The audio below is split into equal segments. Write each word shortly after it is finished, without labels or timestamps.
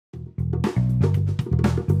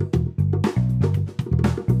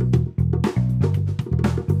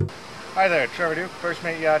Hi there, Trevor Duke, First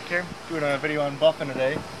Mate Yacht here, doing a video on buffing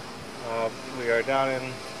today. We are down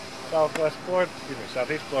in southeast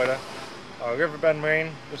Florida, Riverbend,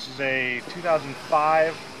 Maine. This is a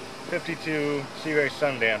 2005 52 Sea Ray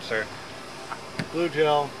Sundancer. Blue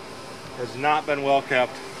gel has not been well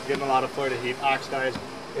kept, getting a lot of Florida heat, oxidized.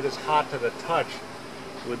 It is hot to the touch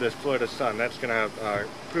with this Florida sun. That's going to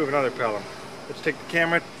prove another problem. Let's take the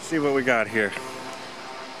camera, see what we got here.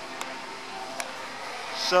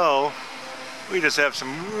 So, we just have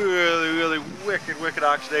some really wicked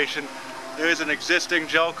oxidation. There is an existing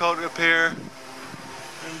gel coat up here,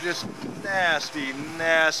 and just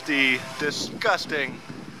nasty, disgusting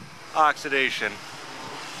oxidation.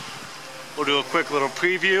 We'll do a quick little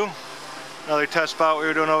preview, another test spot we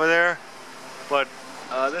were doing over there, but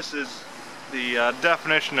this is the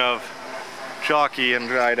definition of chalky and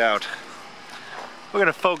dried out. We're going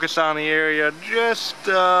to focus on the area just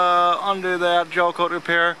under that gel coat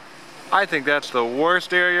repair. I think that's the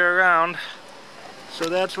worst area around, so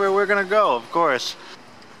that's where we're going to go, of course.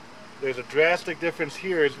 There's a drastic difference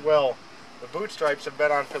here as well. The boot stripes have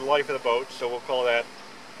been on for the life of the boat, so we'll call that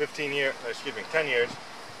 10 years.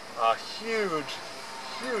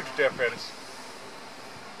 Huge difference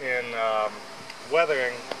in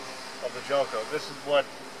weathering of the gel coat. This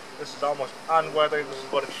is almost unweathered. This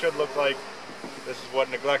is what it should look like. This is what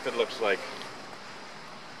neglected looks like.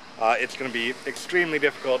 It's going to be extremely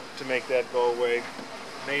difficult to make that go away.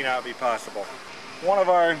 May not be possible. One of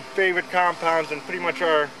our favorite compounds and pretty much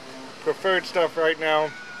our preferred stuff right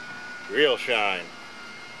now, Real Shine.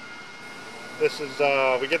 This is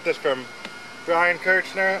we get this from Brian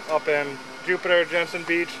Kirchner up in Jupiter, Jensen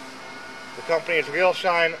Beach. The company is Real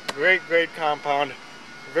Shine. Great compound,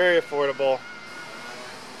 very affordable,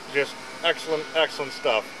 just excellent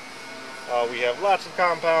stuff. We have lots of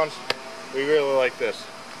compounds. We really like this.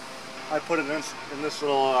 I put it in this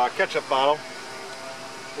little ketchup bottle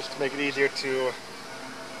just to make it easier to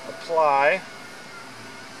apply.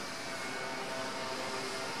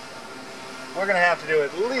 We're going to have to do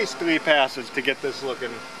at least 3 passes to get this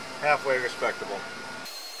looking halfway respectable.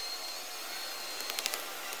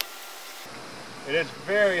 It is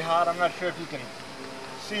very hot. I'm not sure if you can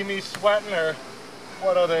see me sweating or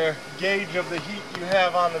what other gauge of the heat you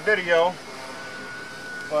have on the video,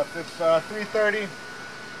 but it's 3:30.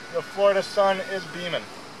 The Florida sun is beaming.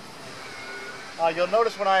 You'll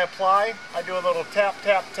notice when I apply, I do a little tap.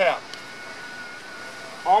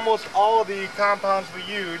 Almost all of the compounds we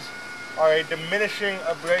use are a diminishing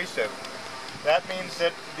abrasive. That means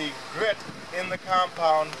that the grit in the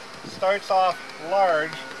compound starts off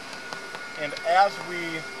large, and as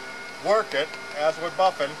we work it, as we're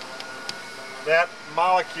buffing, that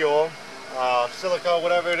molecule, silica,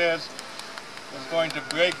 whatever it is going to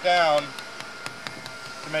break down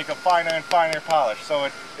to make a finer and finer polish. So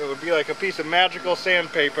it would be like a piece of magical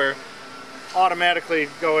sandpaper automatically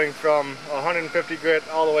going from 150 grit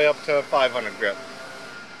all the way up to 500 grit.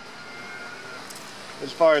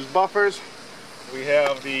 As far as buffers, we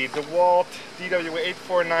have the DeWalt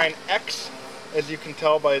DW849X, as you can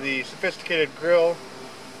tell by the sophisticated grill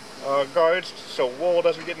guards, so wool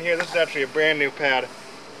doesn't get in here. This is actually a brand new pad.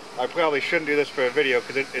 I probably shouldn't do this for a video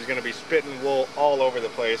because it is going to be spitting wool all over the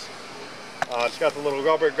place. It's got the little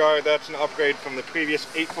rubber guard. That's an upgrade from the previous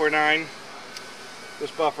 849.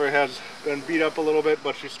 This buffer has been beat up a little bit,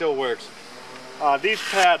 but she still works. These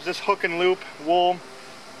pads, this hook and loop wool,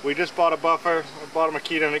 we just bought a buffer. I bought a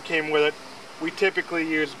Makita and it came with it. We typically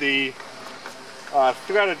use the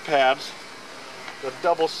threaded pads, the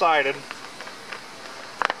double-sided.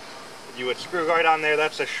 You would screw right on there.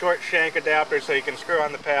 That's a short shank adapter, so you can screw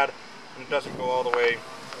on the pad and it doesn't go all the way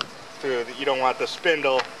through. You don't want the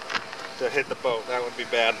spindle to hit the boat. That would be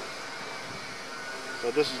bad.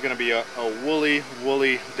 So this is going to be a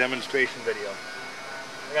woolly demonstration video.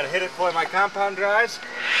 I gotta hit it before my compound dries.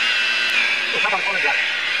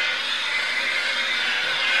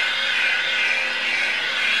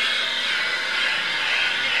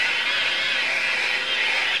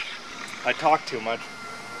 I talk too much,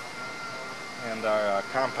 and our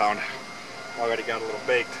compound already got a little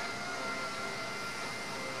baked.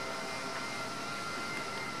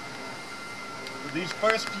 With these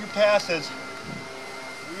first few passes,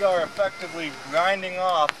 we are effectively grinding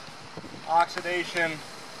off oxidation,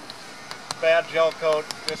 bad gel coat,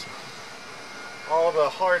 just all the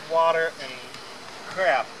hard water and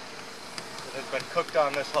crap that has been cooked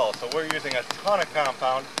on this hull. So we're using a ton of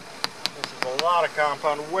compound. This is a lot of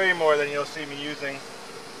compound, way more than you'll see me using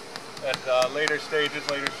at later stages,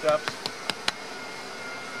 later steps.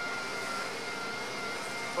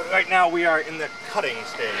 But right now we are in the cutting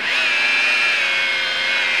stage.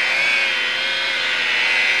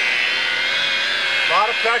 lot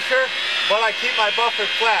of pressure, but I keep my buffer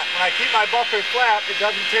flat. When I keep my buffer flat, it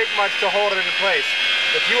doesn't take much to hold it in place.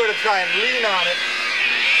 If you were to try and lean on it,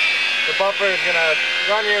 the buffer is going to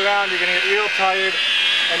run you around, you're going to get real tired,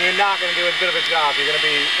 and you're not going to do as good of a job. You're going to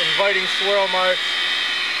be inviting swirl marks,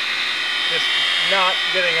 just not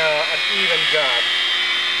getting an even job.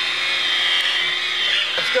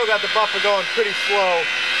 I've still got the buffer going pretty slow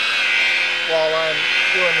while I'm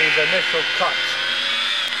doing these initial cuts.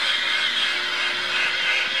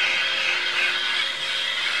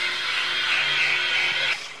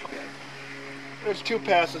 There's 2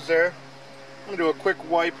 passes there. I'm going to do a quick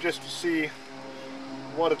wipe just to see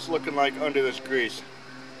what it's looking like under this grease.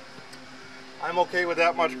 I'm okay with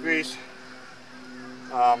that much grease.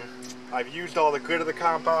 I've used all the grit of the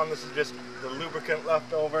compound. This is just the lubricant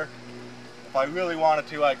left over. If I really wanted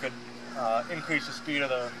to, I could increase the speed of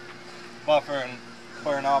the buffer and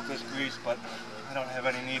burn off this grease, but I don't have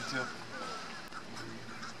any need to.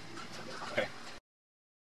 Okay.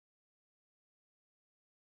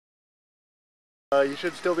 You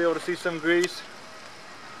should still be able to see some grease.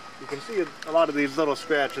 You can see a lot of these little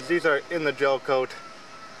scratches. These are in the gel coat,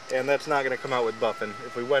 and that's not going to come out with buffing.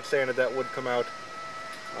 If we wet sanded, that would come out.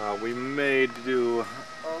 We may do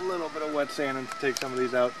a little bit of wet sanding to take some of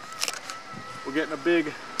these out. We're getting a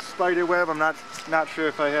big spider web. I'm not sure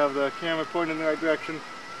if I have the camera pointed in the right direction,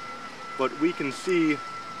 but we can see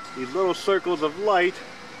these little circles of light,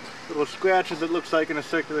 little scratches it looks like in a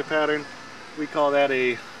circular pattern. We call that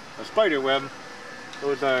a spider web.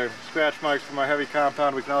 Those are scratch marks from our heavy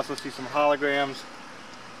compound. We can also see some holograms.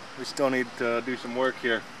 We still need to do some work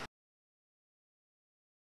here.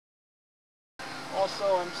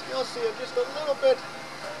 Also, I'm still seeing just a little bit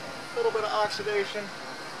of oxidation.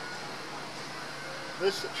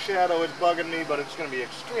 This shadow is bugging me, but it's going to be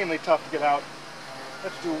extremely tough to get out.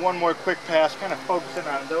 Let's do one more quick pass, kind of focusing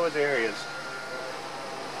on those areas.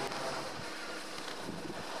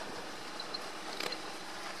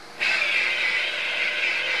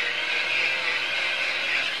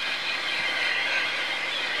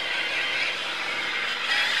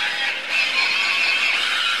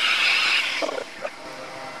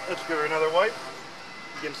 Let's give her another wipe.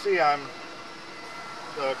 You can see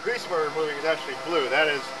the grease we're removing is actually blue. That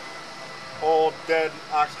is old, dead,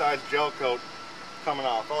 oxidized gel coat coming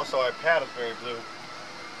off. Also, our pad is very blue.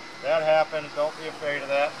 That happens. Don't be afraid of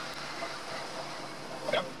that.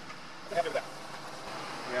 Yeah. Happy with that.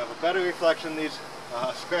 We have a better reflection. These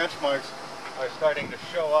scratch marks are starting to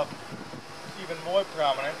show up even more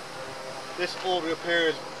prominent. This old repair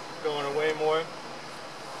is going away more.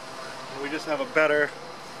 And we just have a better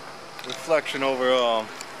reflection overall.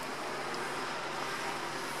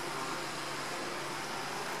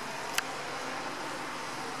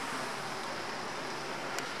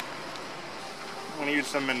 I'm going to use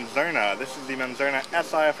some Menzerna. This is the Menzerna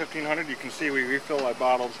SI 1500. You can see we refill our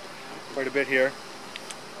bottles quite a bit here.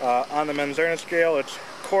 On the Menzerna scale, it's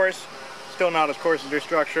coarse, still not as coarse as your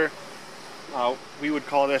structure. We would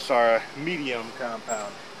call this our medium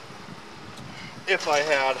compound. If I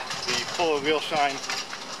had the full Real Shine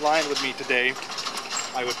line with me today,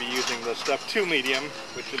 I would be using the step 2 medium,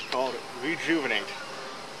 which is called Rejuvenate,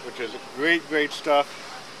 which is great stuff.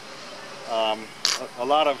 A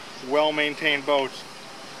lot of well-maintained boats,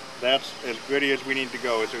 that's as gritty as we need to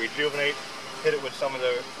go, is a Rejuvenate. Hit it with some of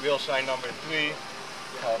the Real Shine number 3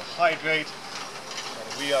 called Hydrate,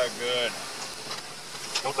 and we are good.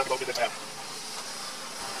 Don't let go get this out.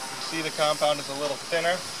 You see the compound is a little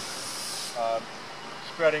thinner,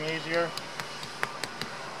 spreading easier.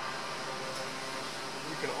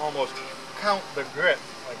 You can almost count the grit,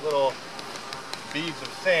 like little beads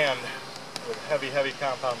of sand with heavy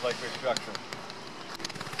compounds like this structure.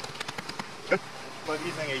 But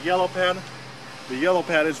using a yellow pad, the yellow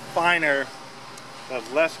pad is finer, has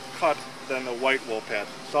less cut than the white wool pad.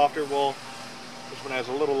 Softer wool. This one has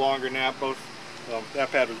a little longer nap. Both.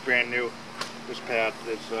 That pad was brand new. This pad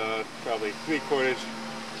is probably 3/4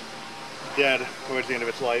 dead towards the end of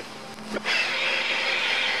its life.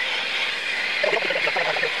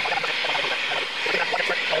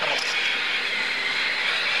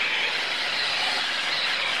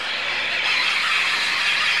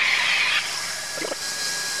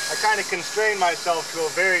 I kind of constrained myself to a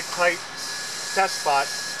very tight test spot.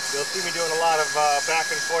 You'll see me doing a lot of back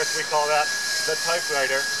and forth. We call that the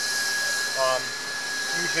typewriter.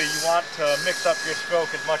 Usually you want to mix up your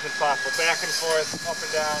stroke as much as possible. Back and forth, up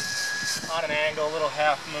and down, on an angle, a little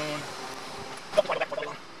half moon.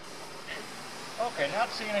 Okay,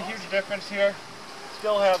 not seeing a huge difference here.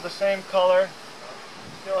 Still have the same color.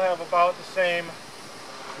 Still have about the same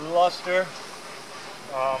luster.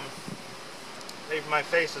 Maybe my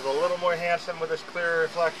face is a little more handsome with this clearer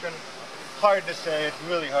reflection. Hard to say, it's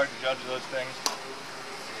really hard to judge those things.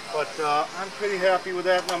 But I'm pretty happy with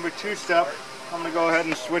that number 2 step. I'm gonna go ahead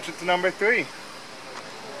and switch it to number 3.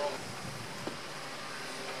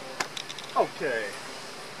 Okay,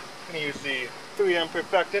 I'm gonna use the 3M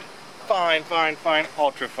Perfected fine,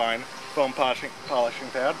 ultra fine foam polishing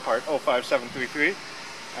pad, part 05733.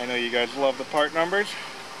 I know you guys love the part numbers.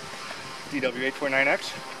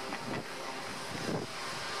 DW849X.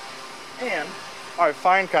 And our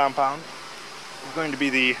fine compound is going to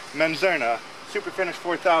be the Menzerna Super Finish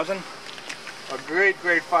 4000. A great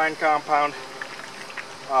fine compound.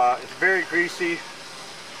 It's very greasy.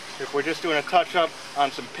 If we're just doing a touch-up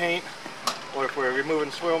on some paint, or if we're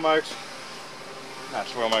removing swirl marks, not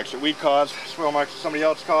swirl marks that we caused, swirl marks that somebody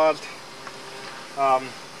else caused,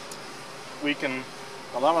 we can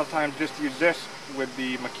a lot of times just use this with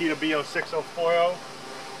the Makita BO6040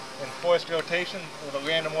 in forced rotation with a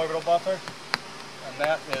random orbital buffer, and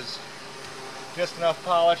that is just enough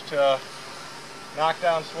polish to knock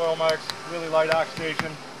down swirl marks, really light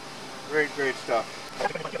oxidation, great stuff.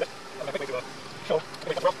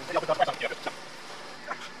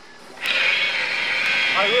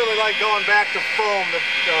 I really like going back to foam.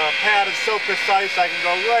 The pad is so precise, I can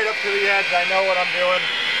go right up to the edge, I know what I'm doing.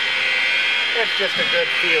 It's just a good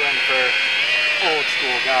feeling for old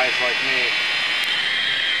school guys like me.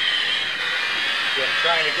 Again,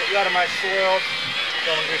 trying to get rid of my swirls,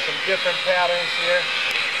 going to do some different patterns here.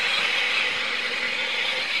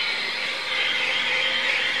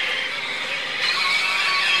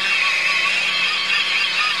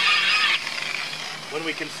 When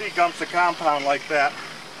we can see gumps of compound like that,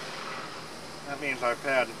 that means our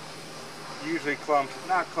pad usually clumped,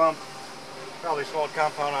 not clumped, probably swelled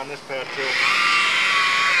compound on this pad too.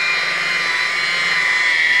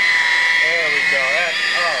 There we go,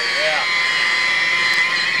 oh yeah.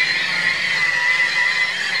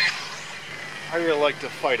 I really like to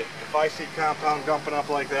fight it. If I see compound gumping up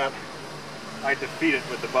like that, I defeat it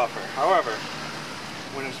with the buffer. However,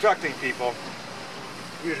 when instructing people,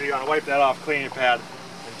 usually you want to wipe that off, clean your pad,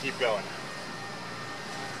 and keep going.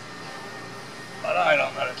 But I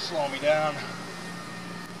don't let it slow me down.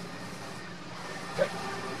 Okay.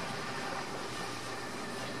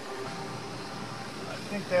 I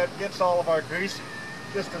think that gets all of our grease.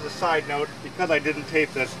 Just as a side note, because I didn't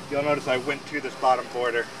tape this, you'll notice I went to this bottom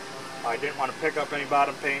border. I didn't want to pick up any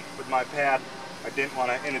bottom paint with my pad. I didn't want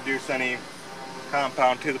to introduce any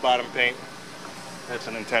compound to the bottom paint. That's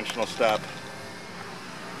an intentional step.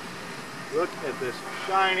 Look at this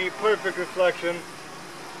shiny, perfect reflection.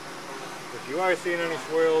 If you are seeing any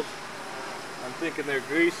swirls, I'm thinking they're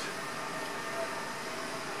grease.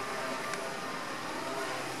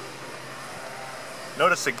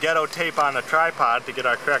 Notice the ghetto tape on the tripod to get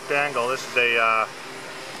our correct angle. This is a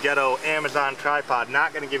ghetto Amazon tripod.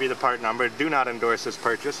 Not going to give you the part number. Do not endorse this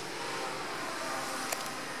purchase.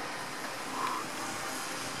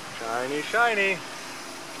 Shiny, shiny.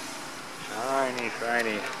 Shiny,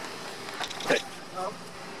 shiny. Okay.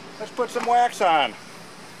 Let's put some wax on.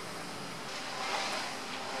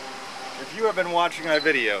 If you have been watching our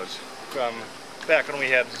videos from back when we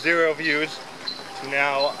had 0 views to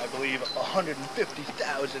now, I believe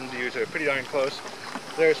 150,000 views, or pretty darn close,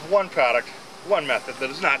 there's one product, one method that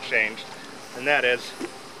has not changed, and that is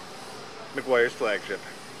Meguiar's Flagship.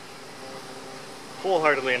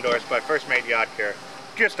 Wholeheartedly endorsed by First Mate Yacht Care.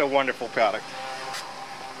 Just a wonderful product.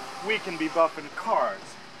 We can be buffing cars.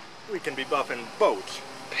 We can be buffing boats,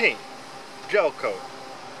 paint, gel coat,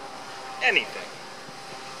 anything.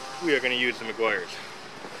 We are going to use the Meguiar's.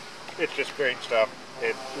 It's just great stuff.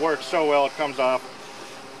 It works so well, it comes off.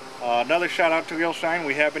 Another shout out to Real Shine.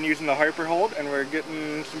 We have been using the Hyper Hold, and we're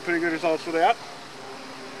getting some pretty good results with that.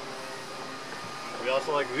 We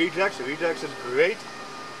also like Rejects. Rejects is great.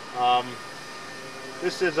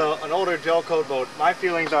 This is an older gel coat boat. My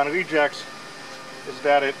feelings on Rejects is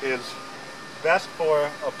that it is best for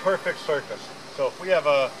a perfect surface. So if we have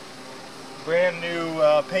a brand new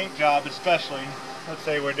paint job, especially, let's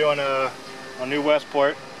say we're doing a new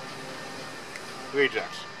Westport,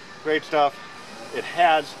 Rejects. Great stuff. It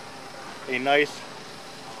has a nice,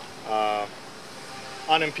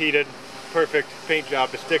 unimpeded, perfect paint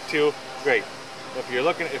job to stick to. Great. If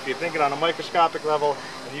you're thinking on a microscopic level,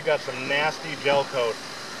 and you've got some nasty gel coat,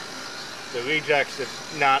 the Rejects is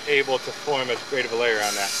not able to form as great of a layer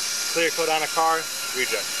on that. Clear coat on a car,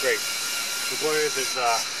 Rejects, great. Meguiar's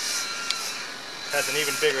has an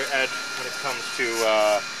even bigger edge when it comes to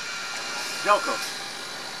gel coat.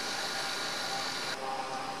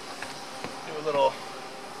 Do a little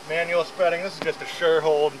manual spreading. This is just a sure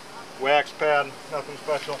hold wax pad, nothing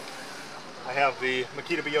special. I have the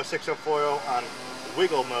Makita BO604 on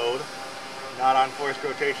wiggle mode, not on forced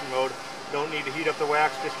rotation mode. Don't need to heat up the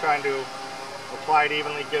wax, just trying to apply it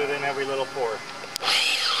evenly, get it in every little pore.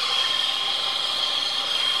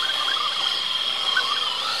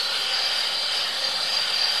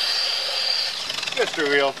 Just a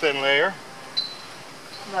real thin layer.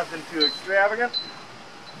 Nothing too extravagant.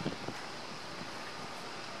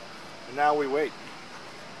 And now we wait.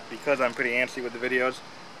 Because I'm pretty antsy with the videos,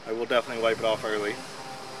 I will definitely wipe it off early.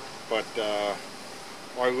 But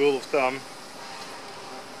our rule of thumb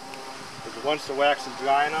is once the wax is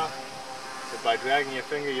dry enough, that by dragging your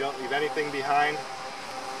finger you don't leave anything behind.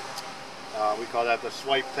 We call that the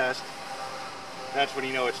swipe test. That's when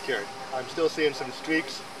you know it's cured. I'm still seeing some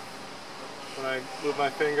streaks when I move my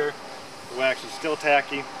finger. The wax is still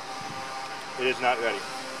tacky. It is not ready.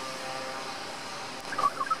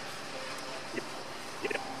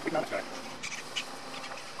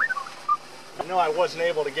 I know I wasn't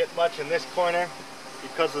able to get much in this corner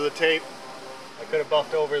because of the tape. I could have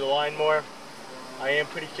buffed over the line more. I am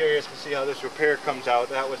pretty curious to see how this repair comes out.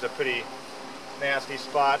 That was a pretty nasty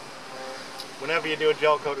spot. Whenever you do a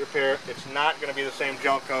gel coat repair, it's not going to be the same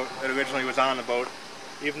gel coat that originally was on the boat.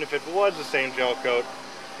 Even if it was the same gel coat,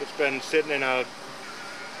 it's been sitting in a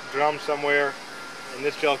drum somewhere, and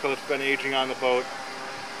this gel coat's been aging on the boat.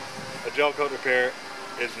 A gel coat repair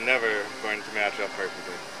is never going to match up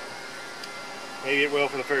perfectly. Maybe it will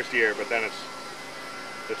for the first year, but then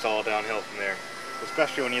it's all downhill from there.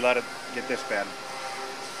 Especially when you let it get this bad.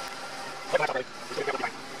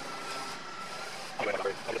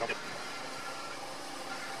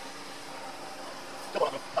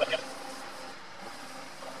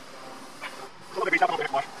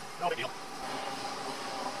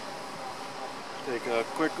 Take a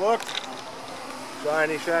quick look.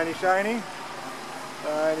 Shiny, shiny, shiny.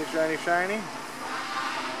 Shiny, shiny, shiny.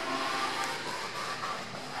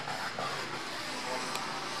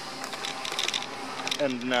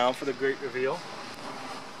 And now for the great reveal.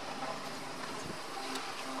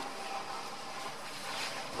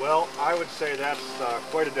 Well, I would say that's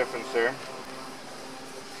quite a difference there.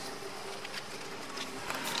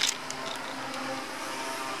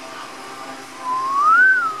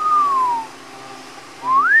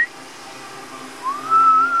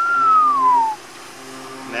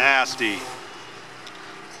 Nasty.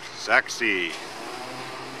 Sexy.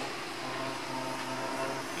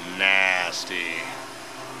 Nasty.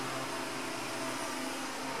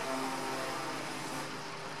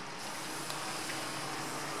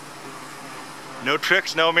 No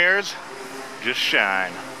tricks, no mirrors, just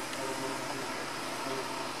shine.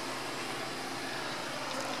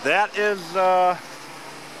 That is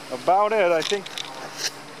about it. I think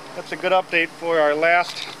that's a good update for our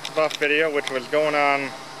last buff video, which was going on,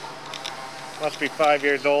 must be 5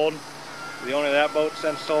 years old. The owner of that boat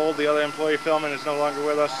since sold. The other employee filming is no longer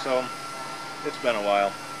with us, so it's been a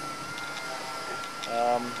while.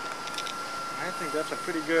 I think that's a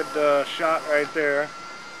pretty good shot right there.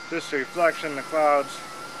 Just the reflection in the clouds.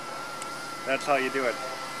 That's how you do it.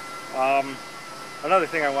 Another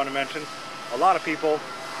thing I want to mention, a lot of people,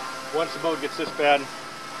 once the boat gets this bad,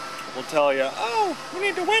 will tell you, oh, we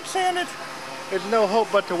need to wet sand it. There's no hope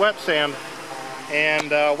but to wet sand.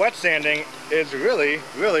 And wet sanding is really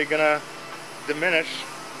gonna diminish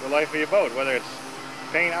the life of your boat, whether it's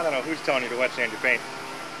paint. I don't know who's telling you to wet sand your paint.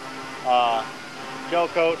 Gel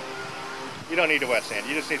coat, you don't need to wet sand.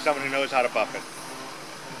 You just need someone who knows how to buff it.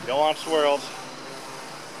 You don't want swirls.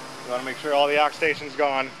 You want to make sure all the oxidation's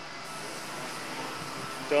gone.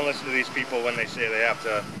 Don't listen to these people when they say they have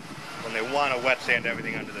to, when they want to wet sand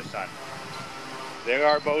everything under the sun. There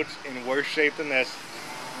are boats in worse shape than this,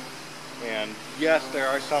 and yes, there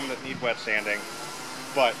are some that need wet sanding,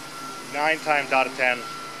 but 9 times out of 10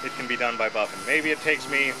 it can be done by buffing. Maybe it takes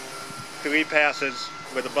me 3 passes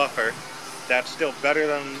with a buffer. That's still better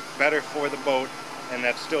for the boat, and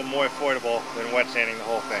that's still more affordable than wet sanding the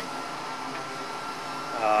whole thing.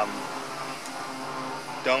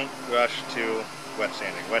 Don't rush to wet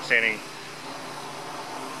sanding. Wet sanding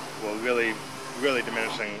will really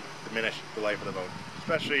diminish the life of the boat.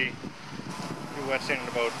 Especially if you're wet sanding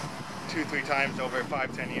the boat 2-3 times over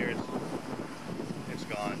 5-10 years, it's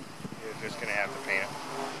gone. You're just gonna have to paint it.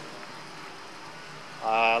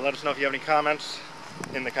 Let us know if you have any comments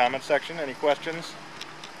in the comment section, any questions,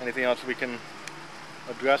 anything else we can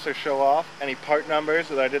address or show off, any part numbers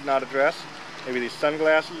that I did not address, maybe these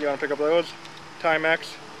sunglasses, you want to pick up those,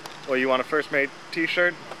 Timex, or you want a First Mate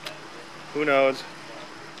t-shirt, who knows,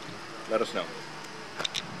 let us know.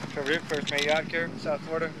 Trevor, First Mate Yacht Care, South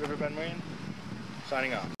Florida, Riverbend Marine,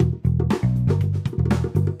 signing off.